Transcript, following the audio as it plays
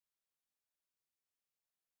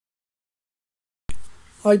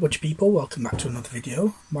Hi Budgie people, welcome back to another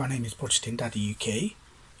video. My name is Budgeting Daddy UK.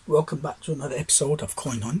 Welcome back to another episode of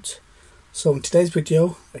Coin Hunt. So in today's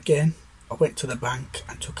video, again, I went to the bank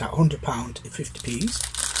and took out £100 in 50p's.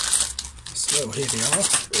 So here they are.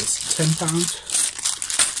 It's £10,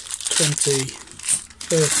 20,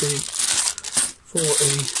 30,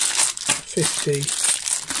 40, 50,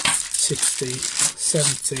 60,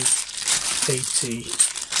 70, 80,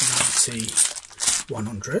 90,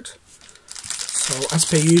 100. So as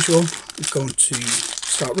per usual, I'm going to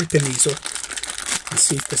start ripping these up and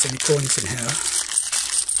see if there's any coins in here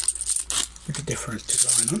with a different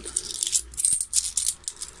design on.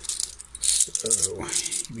 So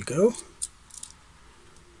here we go.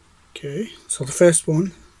 Okay, so the first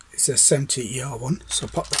one is a 70 ER one, so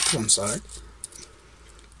pop that to one side.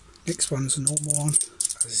 Next one's a normal one,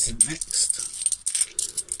 as is the next.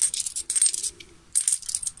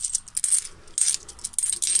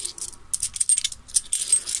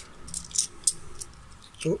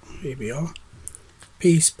 So here we are.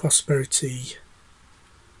 Peace, prosperity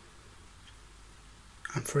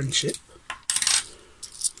and friendship.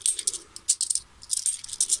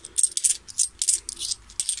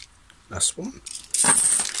 Last one.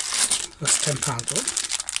 That's £10 on.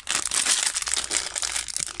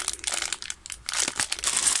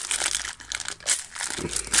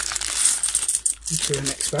 Into the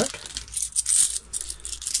next bag.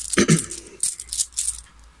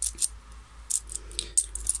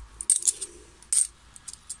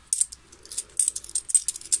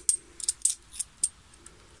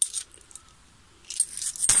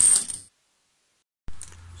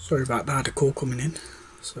 Sorry about that, the call coming in.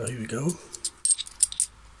 So here we go.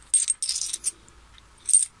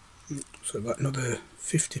 So I've got another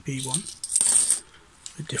 50p one,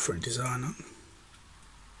 a different design on.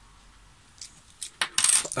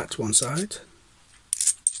 Put that to one side.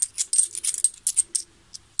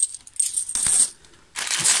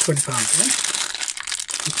 It's £20 one.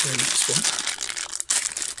 Into the next one.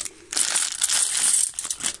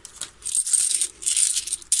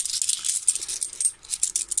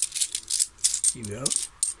 Here we go.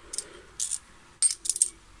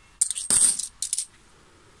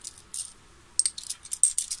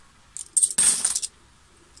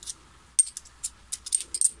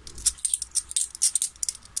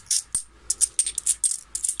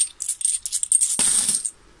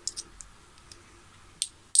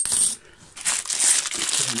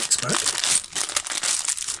 To the next bag.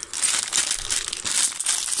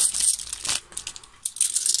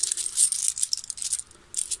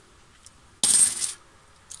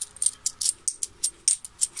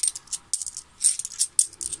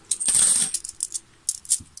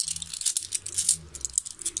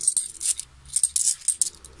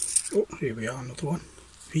 Oh, here we are, another one.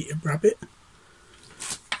 Peter Rabbit.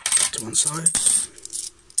 To one side.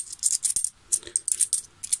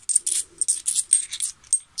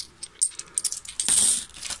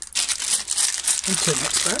 Into the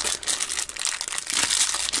next bag.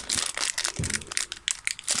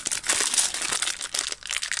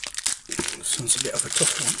 This one's a bit of a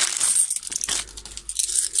tough one.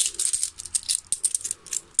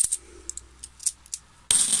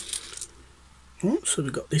 Oh, so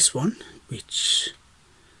we've got this one, which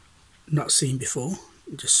not seen before,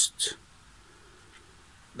 just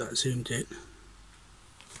that zoomed in.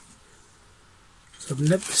 So I've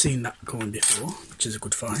never seen that coin before, which is a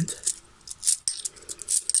good find.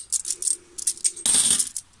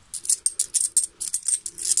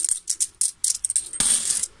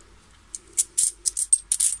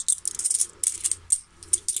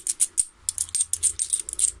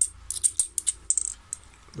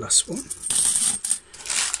 Last one.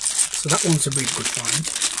 So that one's a really good find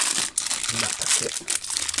in that packet.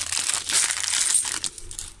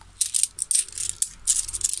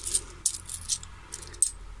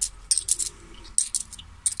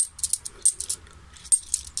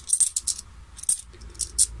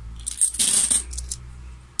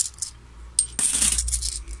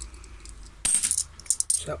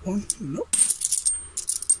 Is that one? Nope.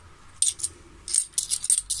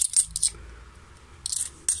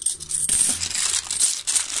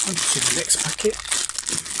 On to the next packet.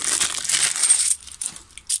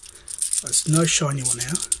 There's no shiny one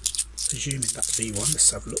here. Presuming that'll be one. Let's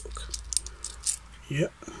have a look.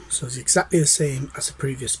 Yep. So it's exactly the same as the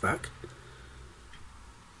previous bag.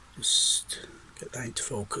 Just get that into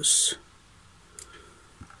focus.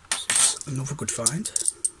 So it's another good find.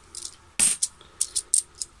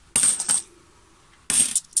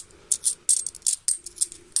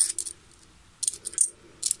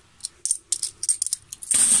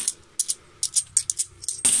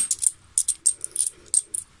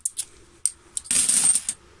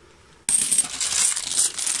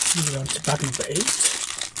 Moving on to bag number 8.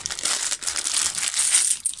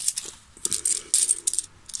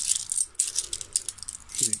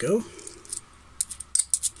 Here we go.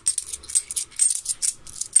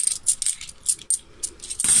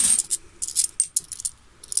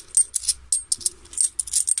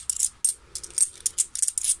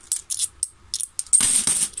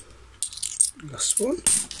 Last one.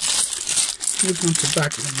 Moving on to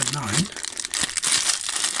bag number 9.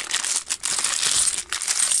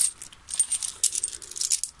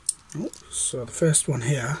 Oh, so the first one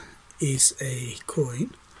here is a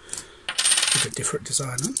coin with a different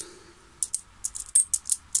design on.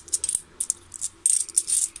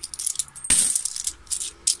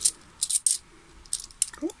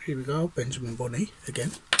 Oh, here we go, Benjamin Bunny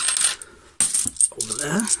again. Over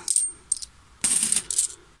there.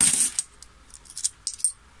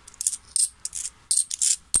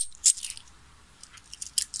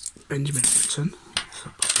 Benjamin Button, so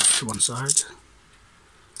put that to one side.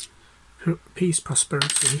 Peace,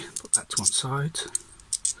 prosperity, put that to one side.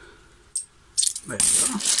 There we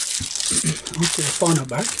go. On to the final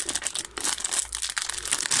bag.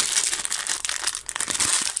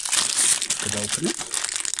 Could open it.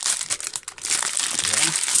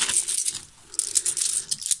 There.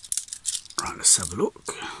 Right, let's have a look.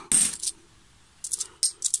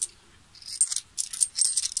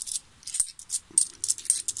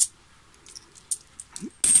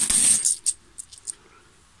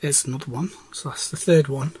 There's another one, so that's the third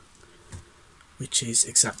one, which is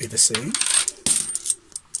exactly the same.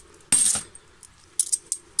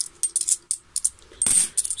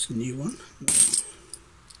 It's a new one.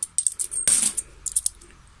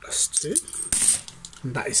 That's 2,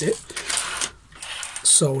 and that is it.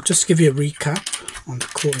 So just to give you a recap on the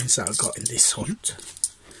coins that I got in this hunt,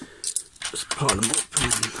 just pile them up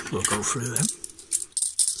and then we'll go through them.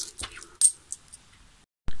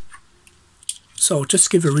 So just to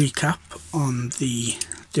give a recap on the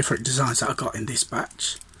different designs that I got in this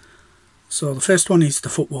batch. So the first one is the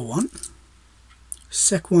football one.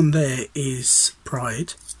 Second one there is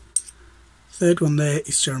Pride. Third one there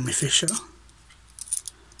is Jeremy Fisher.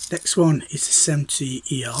 Next one is the 70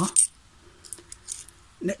 ER.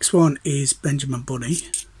 Next one is Benjamin Bunny.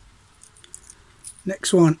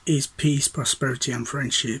 Next one is Peace, Prosperity and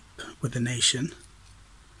Friendship with the Nation.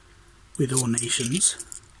 With all nations.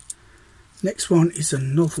 Next one is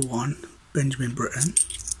another one, Benjamin Button.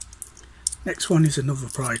 Next one is another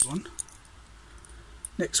Pride one.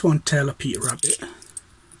 Next one, Taylor Peter Rabbit.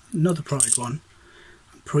 Another Pride one.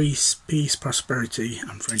 Peace, Prosperity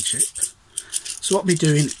and Friendship. So what I'll be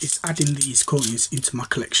doing is adding these coins into my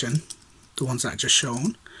collection, the ones that I just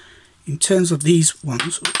shown. In terms of these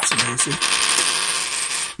ones,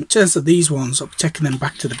 in terms of these ones, I'll be taking them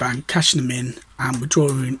back to the bank, cashing them in and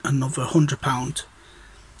withdrawing another £100.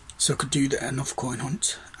 So I could do another coin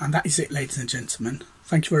hunt. And that is it, ladies and gentlemen.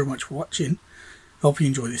 Thank you very much for watching. I hope you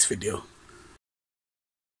enjoy this video.